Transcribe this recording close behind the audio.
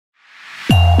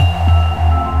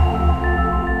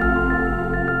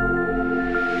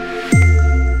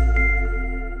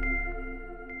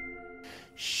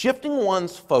Shifting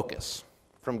one's focus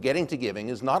from getting to giving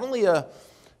is not only a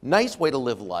nice way to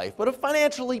live life, but a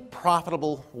financially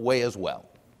profitable way as well.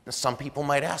 Now, some people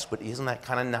might ask, but isn't that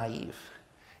kind of naive?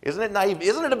 Isn't it naive?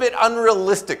 Isn't it a bit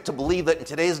unrealistic to believe that in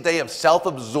today's day of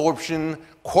self-absorption,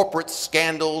 corporate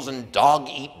scandals, and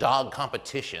dog-eat-dog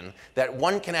competition, that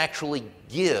one can actually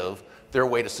give their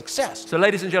way to success? So,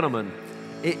 ladies and gentlemen,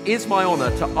 it is my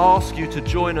honor to ask you to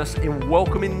join us in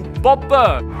welcoming Bob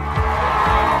Burg.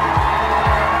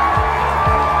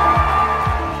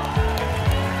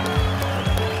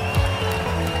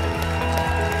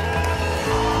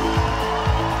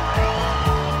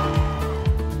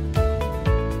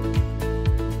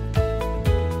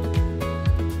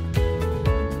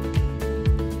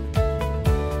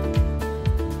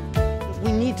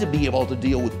 To be able to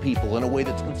deal with people in a way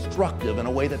that's constructive, in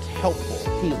a way that's helpful.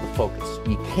 He is the focus.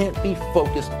 You can't be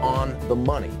focused on the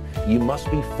money. You must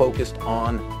be focused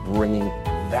on bringing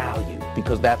value,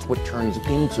 because that's what turns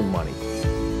into money.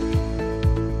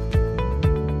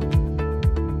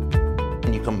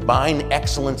 When you combine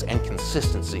excellence and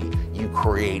consistency, you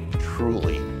create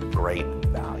truly great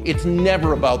value. It's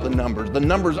never about the numbers. The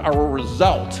numbers are a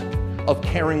result of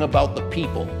caring about the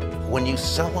people. When you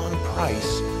sell on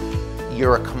price,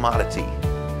 you're a commodity.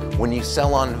 When you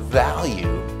sell on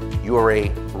value, you're a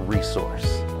resource.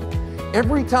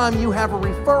 Every time you have a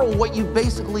referral, what you've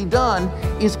basically done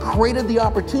is created the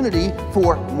opportunity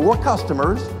for more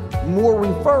customers, more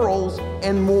referrals,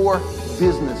 and more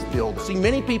business building. See,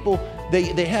 many people,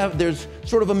 there's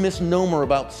sort of a misnomer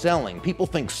about selling. People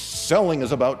think selling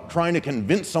is about trying to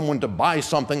convince someone to buy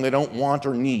something they don't want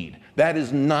or need. That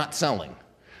is not selling.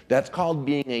 That's called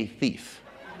being a thief.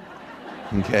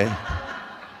 Okay?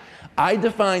 I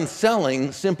define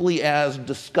selling simply as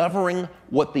discovering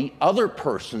what the other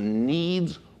person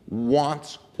needs,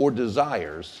 wants, or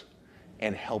desires,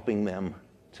 and helping them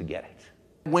to get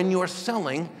it. When you're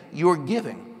selling, you're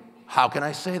giving. How can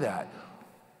I say that?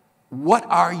 What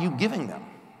are you giving them?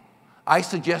 I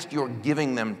suggest you're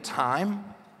giving them time,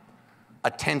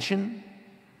 attention,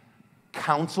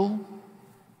 counsel,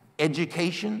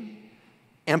 education,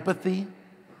 empathy,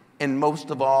 and most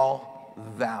of all,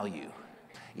 value.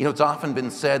 You know, it's often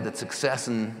been said that success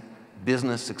in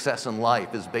business, success in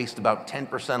life is based about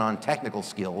 10% on technical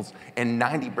skills and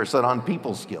 90% on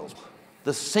people skills.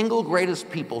 The single greatest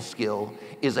people skill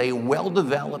is a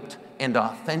well-developed and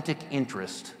authentic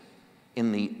interest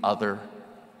in the other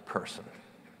person.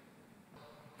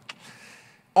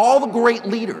 All the great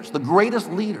leaders, the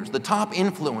greatest leaders, the top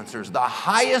influencers, the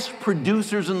highest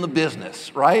producers in the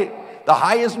business, right? The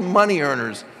highest money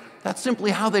earners, that's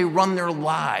simply how they run their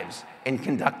lives and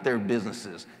conduct their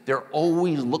businesses. They're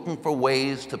always looking for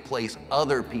ways to place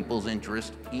other people's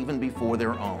interests even before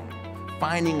their own,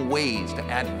 finding ways to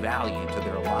add value to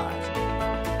their lives.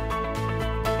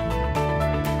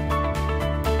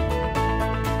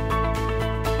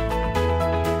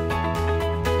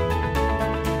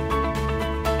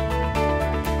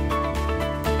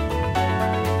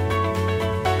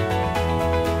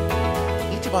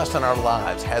 Each of us in our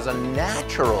lives has a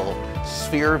natural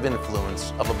sphere of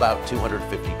influence of about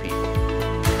 250 people.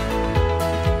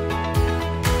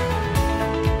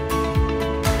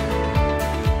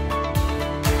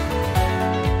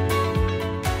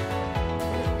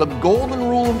 The golden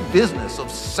rule of business,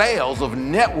 of sales, of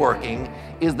networking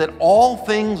is that all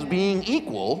things being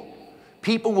equal,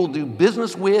 people will do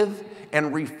business with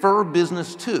and refer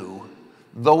business to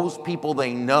those people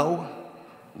they know,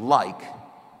 like,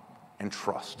 and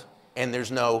trust. And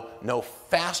there's no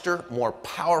faster, more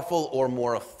powerful, or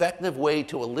more effective way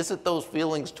to elicit those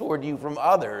feelings toward you from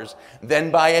others than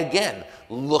by, again,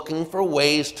 looking for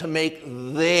ways to make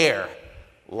their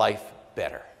life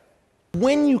better.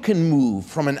 When you can move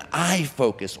from an I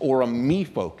focus or a me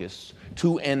focus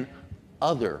to an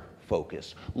other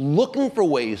focus, looking for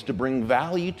ways to bring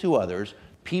value to others,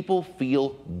 people feel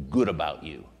good about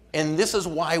you. And this is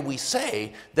why we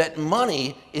say that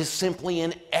money is simply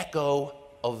an echo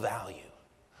of value.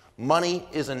 Money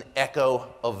is an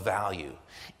echo of value.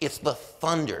 It's the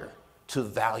thunder to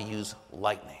value's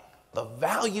lightning. The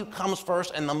value comes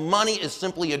first, and the money is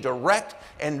simply a direct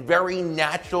and very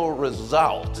natural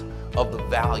result of the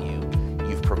value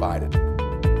you've provided.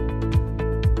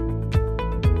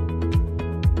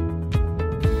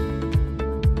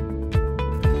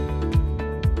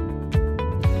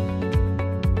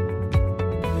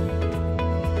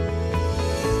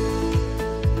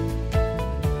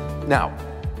 Now,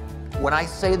 when I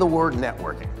say the word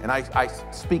networking, and I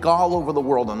speak all over the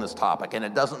world on this topic, and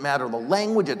it doesn't matter the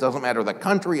language, it doesn't matter the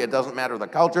country, it doesn't matter the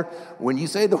culture. When you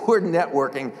say the word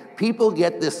networking, people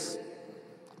get this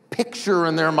picture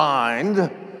in their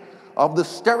mind of the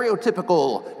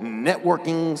stereotypical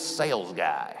networking sales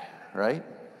guy, right?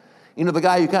 You know, the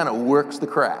guy who kind of works the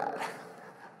crowd.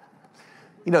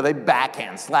 You know, they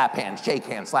backhand, slap hand, shake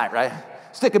hand, slap, right?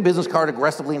 Stick a business card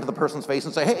aggressively into the person's face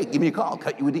and say, hey, give me a call,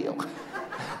 cut you a deal.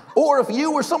 Or if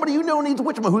you or somebody you know needs a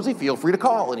witchamahoozy, feel free to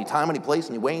call anytime, any place,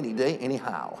 any way, any day,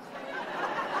 anyhow.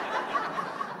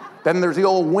 Then there's the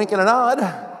old wink and a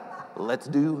nod. Let's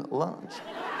do lunch.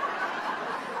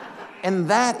 And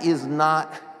that is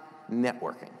not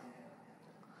networking.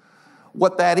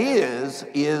 What that is,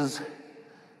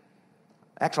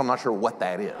 actually I'm not sure what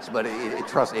that is, but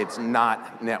trust me, it's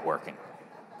not networking.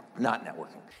 Not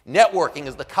networking. Networking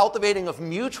is the cultivating of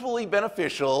mutually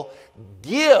beneficial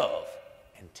give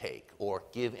and take, or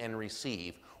give and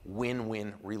receive,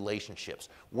 win-win relationships.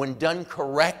 When done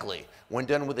correctly, when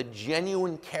done with a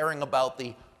genuine caring about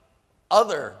the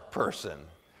other person,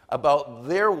 about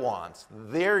their wants,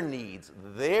 their needs,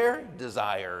 their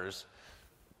desires,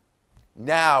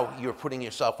 now you're putting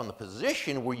yourself in the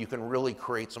position where you can really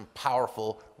create some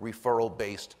powerful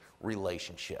referral-based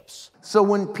relationships. So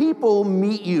when people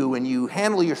meet you and you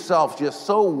handle yourself just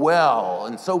so well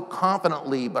and so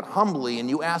confidently but humbly, and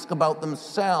you ask about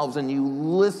themselves and you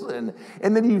listen,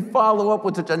 and then you follow up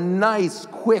with such a nice,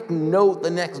 quick note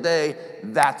the next day,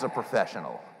 that's a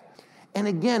professional. And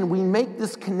again, we make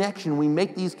this connection, we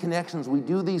make these connections, we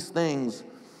do these things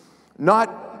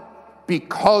not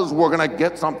because we're going to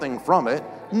get something from it.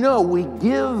 No, we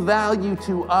give value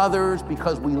to others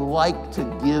because we like to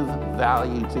give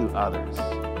value to others.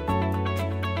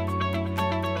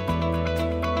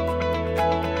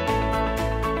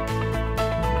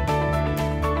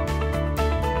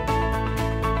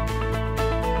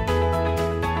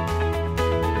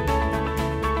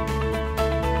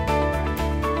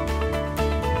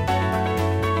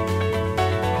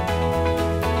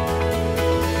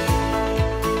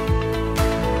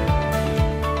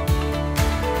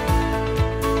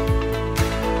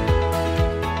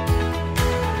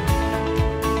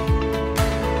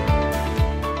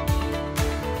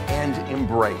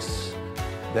 Embrace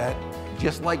that,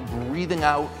 just like breathing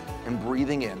out and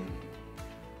breathing in,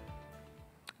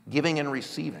 giving and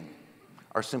receiving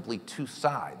are simply two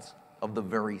sides of the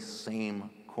very same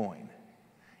coin,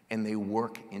 and they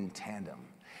work in tandem.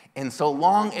 And so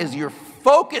long as your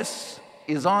focus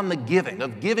is on the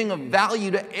giving of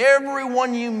value to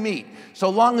everyone you meet, so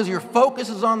long as your focus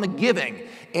is on the giving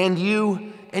and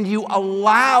you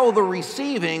allow the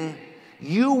receiving,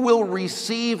 you will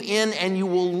receive in and you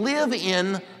will live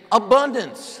in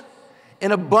abundance.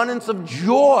 An abundance of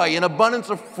joy, an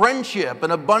abundance of friendship, an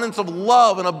abundance of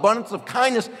love, an abundance of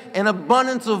kindness, an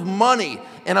abundance of money,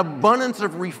 an abundance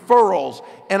of referrals,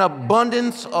 an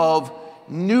abundance of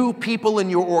new people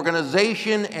in your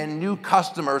organization and new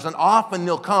customers. And often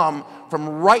they'll come from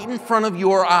right in front of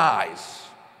your eyes.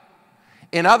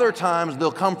 And other times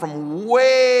they'll come from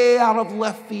way out of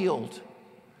left field,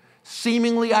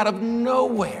 seemingly out of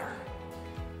nowhere,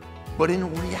 but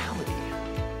in reality,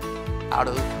 out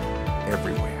of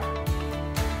everywhere.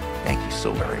 Thank you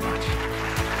so very much.